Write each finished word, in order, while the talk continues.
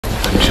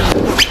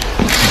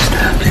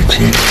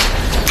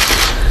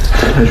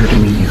Pleasure to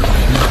meet you.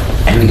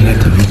 And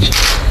glad to meet you.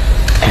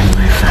 And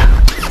my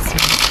family.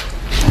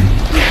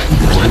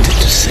 I wanted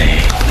to say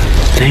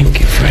thank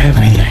you for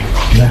everything.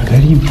 You are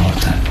very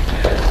important.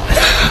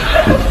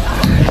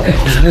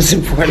 Not as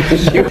important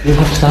as you. You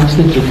have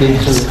something to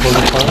give to the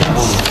party?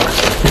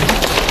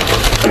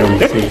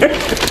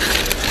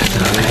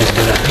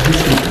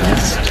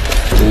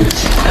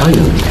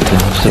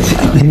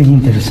 Very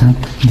interesting.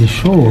 The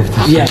show of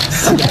the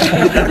Yes.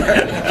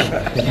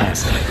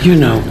 Yes. You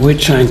know, we're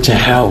trying to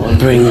help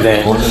bring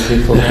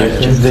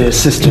the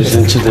sisters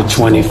into the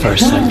 21st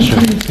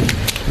century.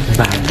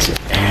 But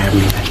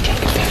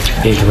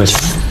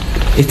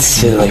it's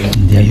silly.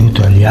 di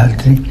aiuto agli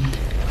altri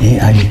e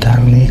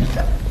aiutarli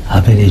a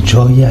avere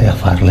gioia e a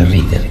farle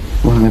ridere.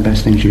 One of the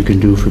best things you can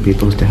do for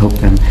people is to help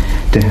them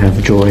to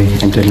have joy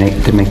and to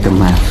make them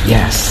laugh.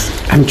 Yes,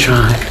 I'm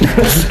trying.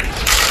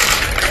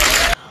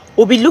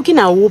 We'll be looking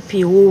at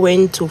Whoopi, who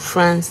went to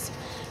France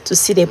to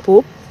see the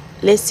Pope.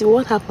 Let's see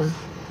what happened.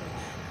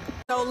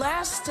 So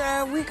last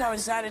week I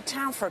was out of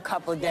town for a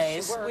couple of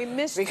days. We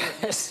missed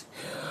because,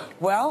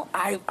 well,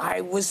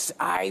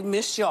 I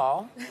missed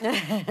y'all,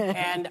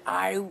 and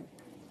I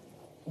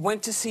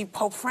went to see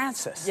Pope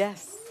Francis.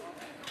 Yes.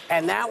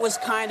 And that was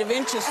kind of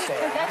interesting.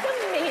 That's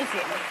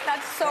amazing.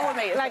 That's so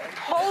amazing. Like,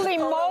 holy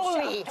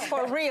moly,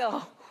 for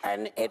real.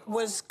 And it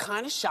was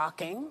kind of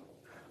shocking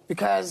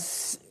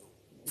because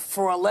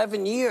for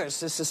 11 years,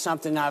 this is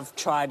something I've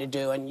tried to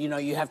do. And, you know,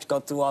 you have to go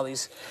through all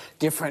these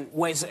different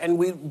ways. And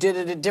we did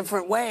it a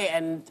different way.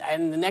 And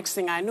the next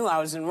thing I knew, I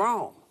was in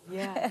Rome.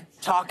 Yeah.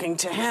 Talking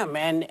to him.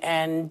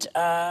 And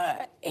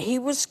he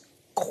was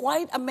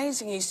quite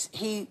amazing.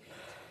 He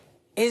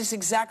is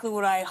exactly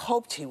what I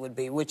hoped he would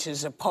be, which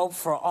is a pope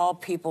for all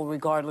people,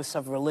 regardless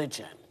of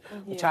religion,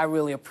 which I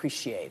really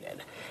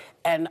appreciated.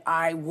 And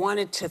I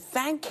wanted to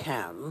thank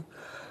him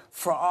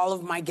for all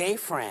of my gay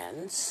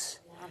friends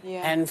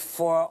and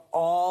for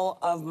all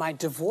of my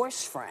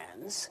divorced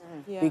friends,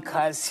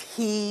 because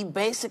he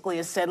basically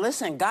has said,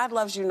 listen, God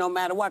loves you no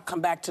matter what,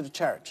 come back to the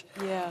church.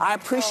 Yeah. I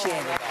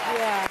appreciated that.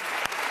 Yeah.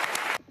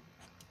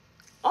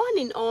 All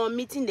in all,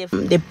 meeting the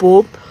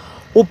Pope,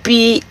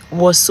 Whoopi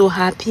was so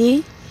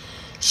happy.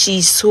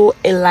 She's so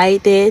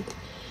elated.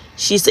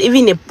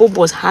 Even the Pope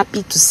was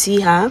happy to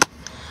see her,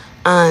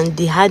 and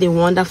they had a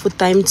wonderful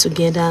time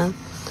together.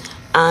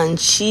 And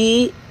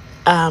she,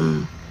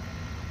 from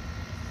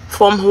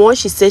what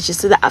she said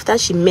that after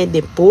she met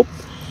the Pope,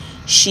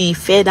 she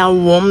felt that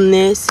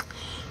warmness.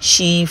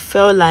 She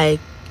felt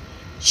like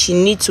she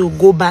need to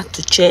go back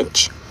to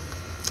church.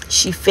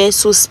 She felt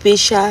so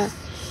special.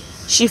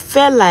 She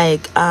felt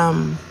like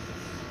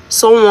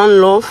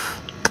someone loved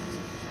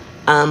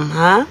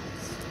her.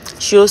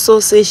 She also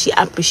said she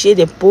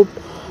appreciated the Pope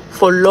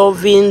for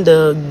loving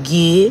the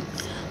gay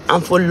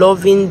and for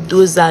loving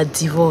those that are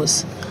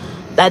divorced.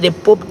 That the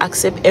Pope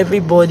accept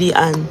everybody,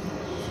 and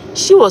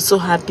she was so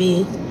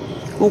happy.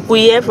 We could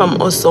hear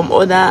from some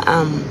other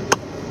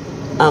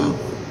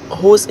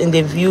hosts in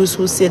the views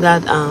who say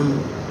that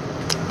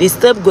they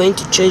stopped going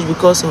to church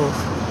because of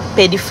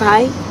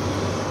pedophile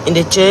in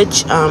the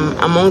church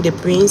among the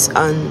prince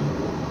and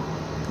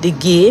the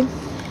gay.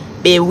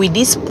 But with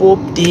this Pope,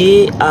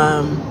 they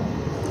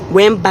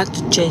went back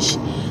to church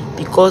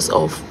because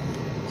of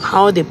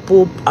how the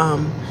Pope,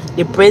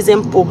 the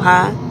present Pope,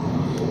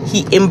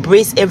 he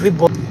embraced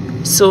everybody.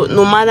 So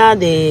no matter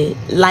the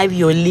life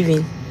you're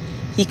living,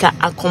 he can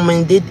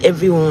accommodate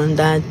everyone,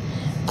 that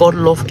God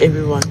loves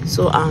everyone.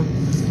 So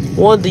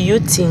what do you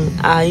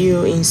think? Are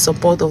you in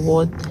support of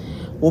what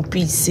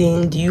Whoopi is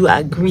saying? Do you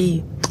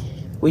agree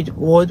with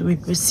what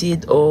Whoopi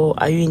said, or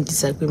are you in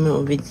disagreement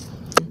of it?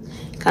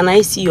 Can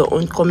I see your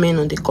own comment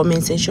on the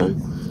comment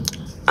section?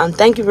 And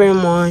thank you very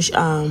much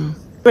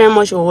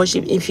for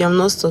watching. If you have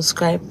not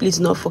subscribed, please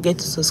don't forget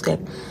to subscribe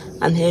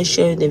and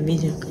share the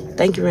video.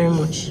 Thank you very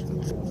much.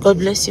 God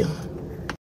bless you.